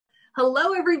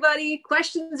Hello, everybody.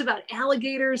 Questions about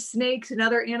alligators, snakes, and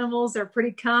other animals are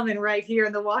pretty common right here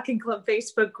in the Walking Club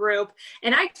Facebook group.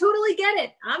 And I totally get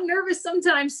it. I'm nervous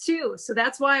sometimes too. So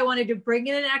that's why I wanted to bring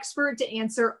in an expert to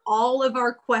answer all of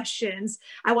our questions.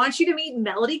 I want you to meet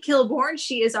Melody Kilborn.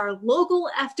 She is our local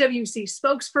FWC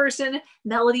spokesperson.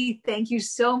 Melody, thank you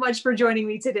so much for joining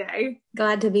me today.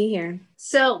 Glad to be here.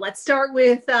 So let's start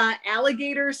with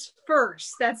alligators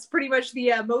first. That's pretty much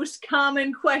the most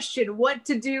common question. What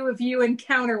to do if you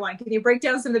encounter one? Can you break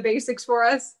down some of the basics for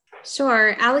us?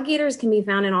 Sure. Alligators can be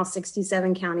found in all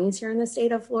 67 counties here in the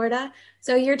state of Florida.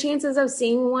 So your chances of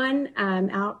seeing one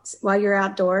out while you're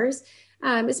outdoors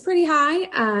is pretty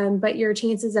high, but your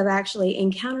chances of actually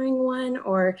encountering one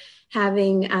or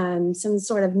having some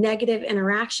sort of negative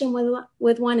interaction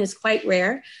with one is quite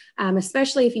rare,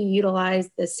 especially if you utilize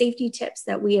the safety tips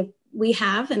that we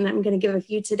have, and I'm going to give a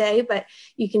few today, but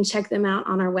you can check them out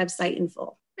on our website in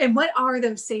full. And what are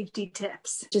those safety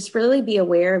tips? Just really be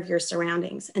aware of your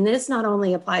surroundings. And this not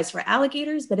only applies for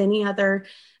alligators, but any other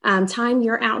time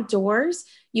you're outdoors,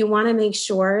 you want to make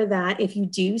sure that if you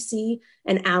do see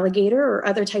an alligator or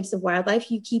other types of wildlife,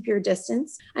 you keep your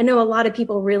distance. I know a lot of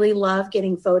people really love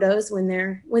getting photos when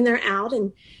they're out,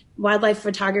 and wildlife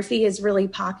photography is really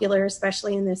popular,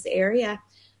 especially in this area.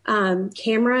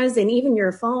 Cameras and even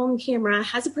your phone camera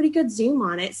has a pretty good zoom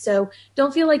on it. So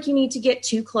don't feel like you need to get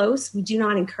too close. We do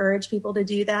not encourage people to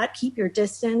do that. Keep your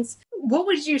distance. What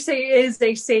would you say is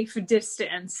a safe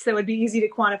distance that would be easy to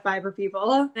quantify for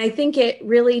people? I think it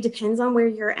really depends on where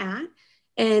you're at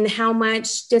and how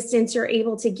much distance you're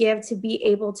able to give to be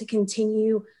able to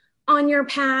continue on your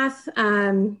path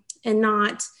and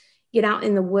not get out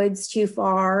in the woods too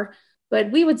far.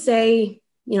 But we would say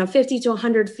 50 to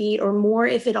 100 feet or more,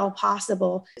 if at all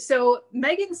possible. So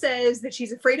Megan says that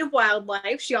she's afraid of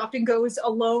wildlife. She often goes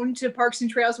alone to parks and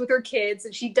trails with her kids,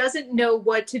 and she doesn't know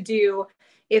what to do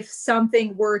if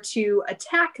something were to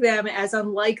attack them, as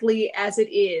unlikely as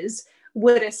it is.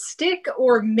 Would a stick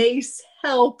or mace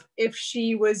help if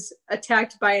she was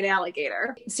attacked by an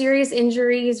alligator? Serious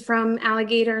injuries from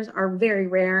alligators are very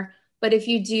rare. But if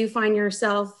you do find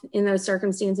yourself in those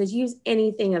circumstances, use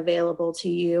anything available to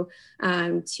you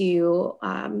to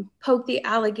poke the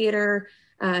alligator,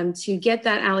 to get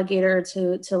that alligator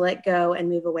to let go and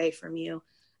move away from you,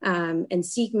 and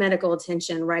seek medical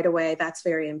attention right away. That's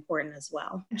very important as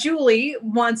well. Julie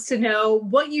wants to know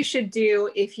what you should do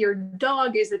if your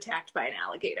dog is attacked by an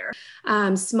alligator.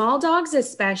 Small dogs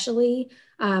especially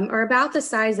are about the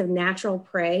size of natural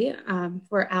prey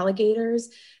for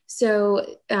alligators. So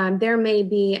there may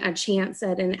be a chance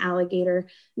that an alligator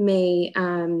may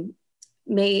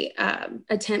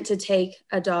attempt to take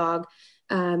a dog.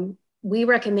 We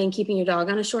recommend keeping your dog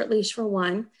on a short leash for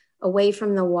one, away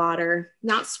from the water,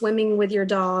 not swimming with your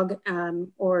dog,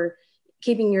 or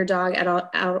keeping your dog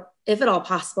out, if at all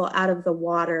possible, out of the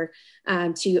water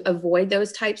to avoid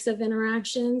those types of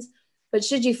interactions. But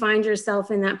should you find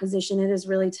yourself in that position, it is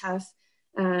really tough.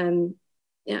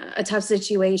 A tough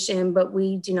situation, but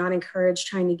we do not encourage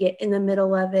trying to get in the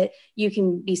middle of it. You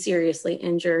can be seriously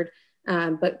injured,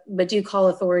 but do call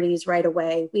authorities right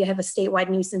away. We have a statewide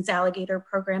nuisance alligator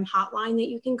program hotline that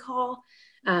you can call,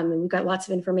 and we've got lots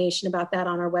of information about that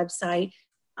on our website.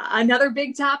 Another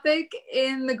big topic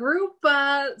in the group,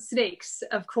 snakes,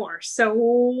 of course. So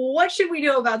what should we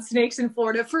know about snakes in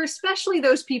Florida for especially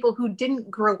those people who didn't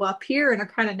grow up here and are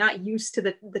kind of not used to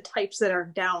the types that are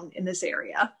down in this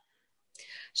area?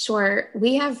 Sure.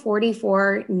 We have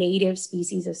 44 native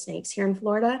species of snakes here in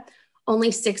Florida.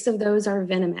 Only 6 of those are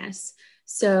venomous.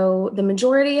 So the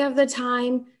majority of the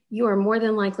time, you are more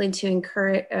than likely to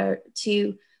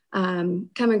come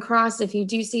across, if you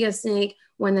do see a snake,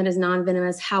 one that is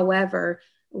non-venomous. However,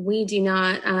 we do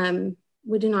not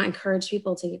encourage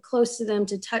people to get close to them,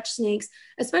 to touch snakes,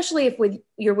 especially if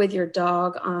you're with your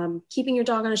dog, keeping your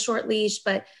dog on a short leash,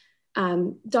 but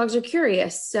dogs are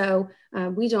curious. So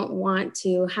we don't want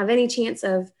to have any chance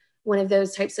of one of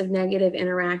those types of negative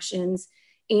interactions.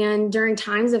 And during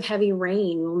times of heavy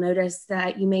rain, you'll notice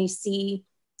that you may see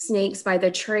snakes by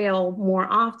the trail more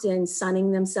often,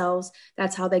 sunning themselves.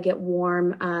 That's how they get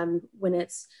warm when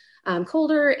it's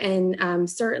colder, and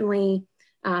certainly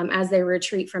as they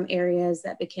retreat from areas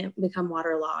that become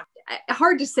waterlogged.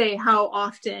 Hard to say how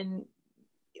often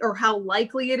or how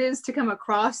likely it is to come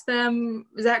across them.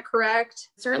 Is that correct?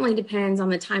 Certainly depends on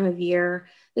the time of year,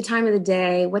 the time of the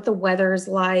day, what the weather's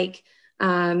like,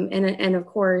 and of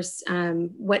course,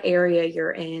 what area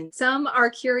you're in. Some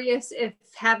are curious if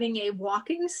having a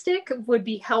walking stick would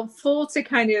be helpful to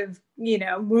kind of,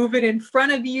 move it in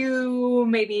front of you,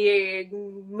 maybe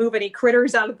move any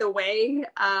critters out of the way.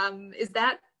 Is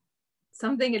that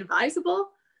something advisable?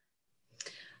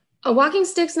 A walking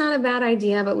stick's not a bad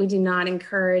idea, but we do not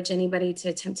encourage anybody to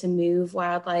attempt to move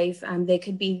wildlife. They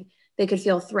could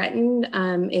feel threatened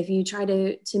if you try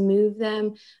to move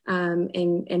them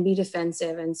and be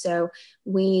defensive. And so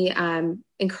we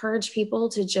encourage people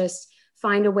to just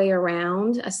find a way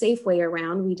around, a safe way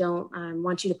around. We don't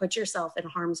want you to put yourself in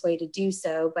harm's way to do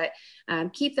so, but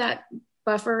keep that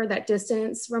buffer, that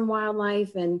distance from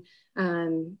wildlife, and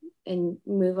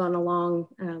move on along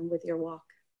with your walk.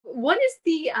 What is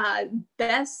the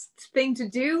best thing to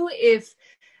do if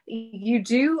you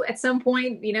do at some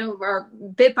point, are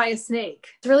bit by a snake?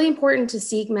 It's really important to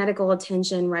seek medical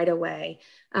attention right away.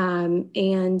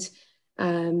 And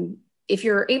if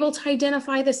you're able to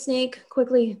identify the snake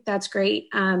quickly, that's great.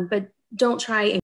 But don't try